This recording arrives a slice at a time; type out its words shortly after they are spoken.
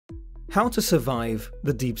How to survive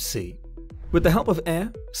the deep sea. With the help of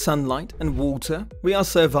air, sunlight, and water, we are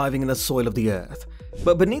surviving in the soil of the Earth.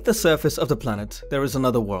 But beneath the surface of the planet, there is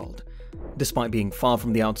another world. Despite being far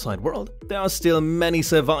from the outside world, there are still many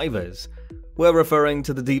survivors. We're referring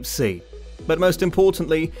to the deep sea. But most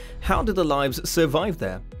importantly, how do the lives survive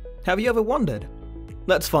there? Have you ever wondered?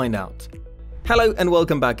 Let's find out. Hello and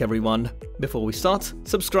welcome back everyone. Before we start,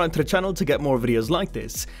 subscribe to the channel to get more videos like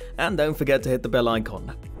this, and don't forget to hit the bell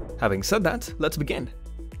icon. Having said that, let's begin.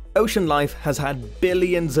 Ocean life has had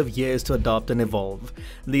billions of years to adapt and evolve,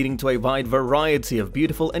 leading to a wide variety of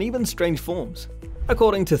beautiful and even strange forms.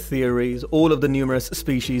 According to theories, all of the numerous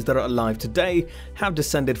species that are alive today have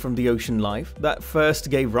descended from the ocean life that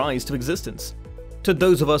first gave rise to existence. To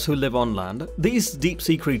those of us who live on land, these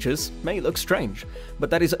deep-sea creatures may look strange,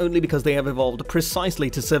 but that is only because they have evolved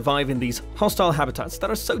precisely to survive in these hostile habitats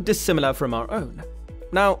that are so dissimilar from our own.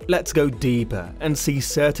 Now, let's go deeper and see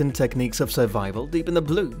certain techniques of survival deep in the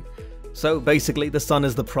blue. So basically, the sun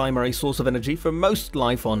is the primary source of energy for most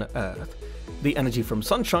life on Earth. The energy from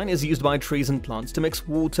sunshine is used by trees and plants to mix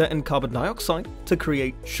water and carbon dioxide to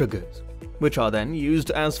create sugars, which are then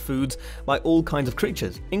used as foods by all kinds of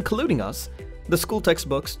creatures, including us. The school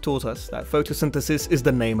textbooks taught us that photosynthesis is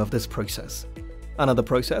the name of this process. Another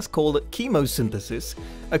process, called chemosynthesis,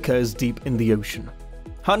 occurs deep in the ocean.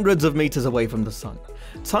 Hundreds of meters away from the sun,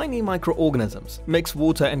 tiny microorganisms mix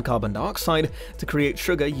water and carbon dioxide to create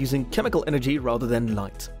sugar using chemical energy rather than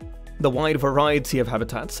light. The wide variety of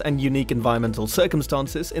habitats and unique environmental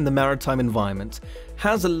circumstances in the maritime environment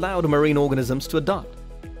has allowed marine organisms to adapt.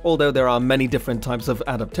 Although there are many different types of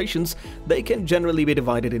adaptations, they can generally be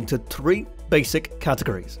divided into three basic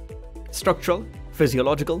categories: structural,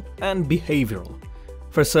 physiological, and behavioral.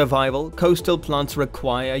 For survival, coastal plants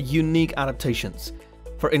require unique adaptations.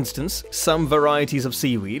 For instance, some varieties of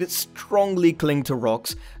seaweed strongly cling to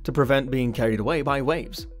rocks to prevent being carried away by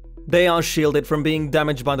waves. They are shielded from being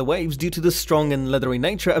damaged by the waves due to the strong and leathery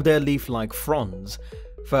nature of their leaf-like fronds.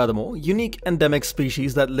 Furthermore, unique endemic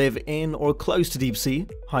species that live in or close to deep-sea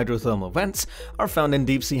hydrothermal vents are found in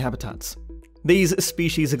deep-sea habitats. These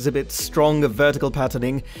species exhibit strong vertical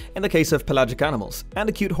patterning in the case of pelagic animals and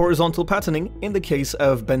acute horizontal patterning in the case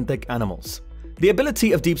of benthic animals. The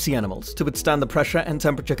ability of deep-sea animals to withstand the pressure and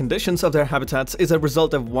temperature conditions of their habitats is a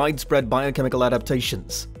result of widespread biochemical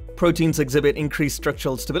adaptations. Proteins exhibit increased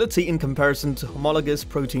structural stability in comparison to homologous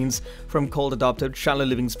proteins from cold-adapted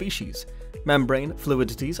shallow-living species. Membrane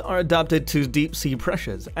fluidities are adapted to deep-sea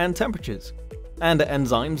pressures and temperatures, and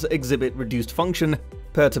enzymes exhibit reduced function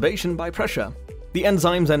perturbation by pressure. The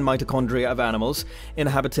enzymes and mitochondria of animals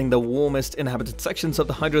inhabiting the warmest inhabited sections of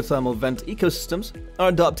the hydrothermal vent ecosystems are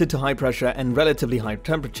adapted to high pressure and relatively high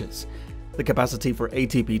temperatures. The capacity for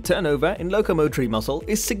ATP turnover in locomotory muscle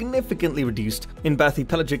is significantly reduced in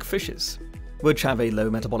bathypelagic fishes, which have a low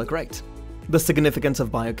metabolic rate. The significance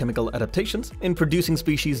of biochemical adaptations in producing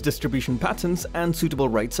species distribution patterns and suitable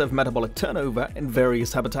rates of metabolic turnover in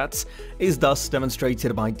various habitats is thus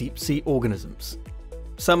demonstrated by deep-sea organisms.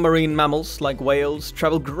 Some marine mammals, like whales,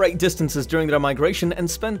 travel great distances during their migration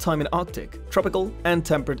and spend time in Arctic, tropical, and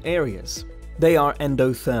temperate areas. They are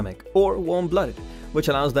endothermic, or warm-blooded, which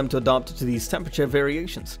allows them to adapt to these temperature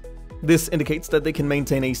variations. This indicates that they can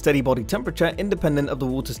maintain a steady body temperature independent of the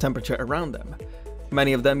water's temperature around them.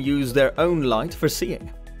 Many of them use their own light for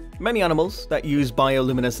seeing. Many animals that use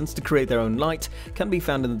bioluminescence to create their own light can be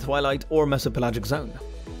found in the twilight or mesopelagic zone.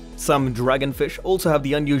 Some dragonfish also have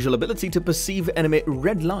the unusual ability to perceive and emit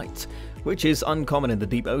red light, which is uncommon in the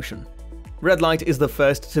deep ocean. Red light is the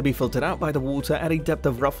first to be filtered out by the water at a depth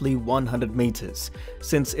of roughly 100 meters,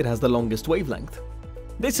 since it has the longest wavelength.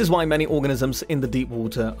 This is why many organisms in the deep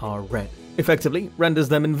water are red, effectively renders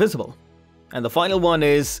them invisible. And the final one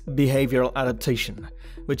is behavioral adaptation,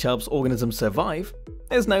 which helps organisms survive,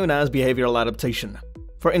 is known as behavioral adaptation.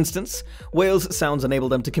 For instance, whales' sounds enable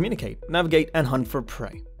them to communicate, navigate, and hunt for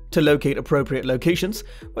prey. To locate appropriate locations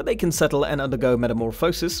where they can settle and undergo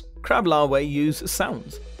metamorphosis, crab larvae use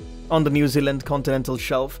sounds. On the New Zealand continental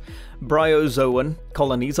shelf, bryozoan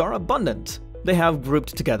colonies are abundant. They have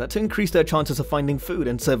grouped together to increase their chances of finding food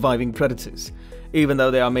and surviving predators, even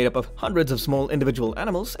though they are made up of hundreds of small individual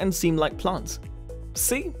animals and seem like plants.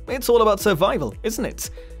 See, it's all about survival, isn't it?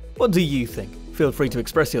 What do you think? Feel free to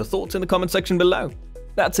express your thoughts in the comment section below.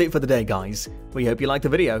 That's it for the day, guys. We hope you liked the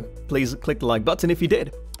video. Please click the like button if you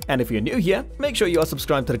did. And if you're new here, make sure you are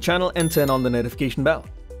subscribed to the channel and turn on the notification bell.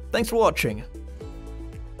 Thanks for watching.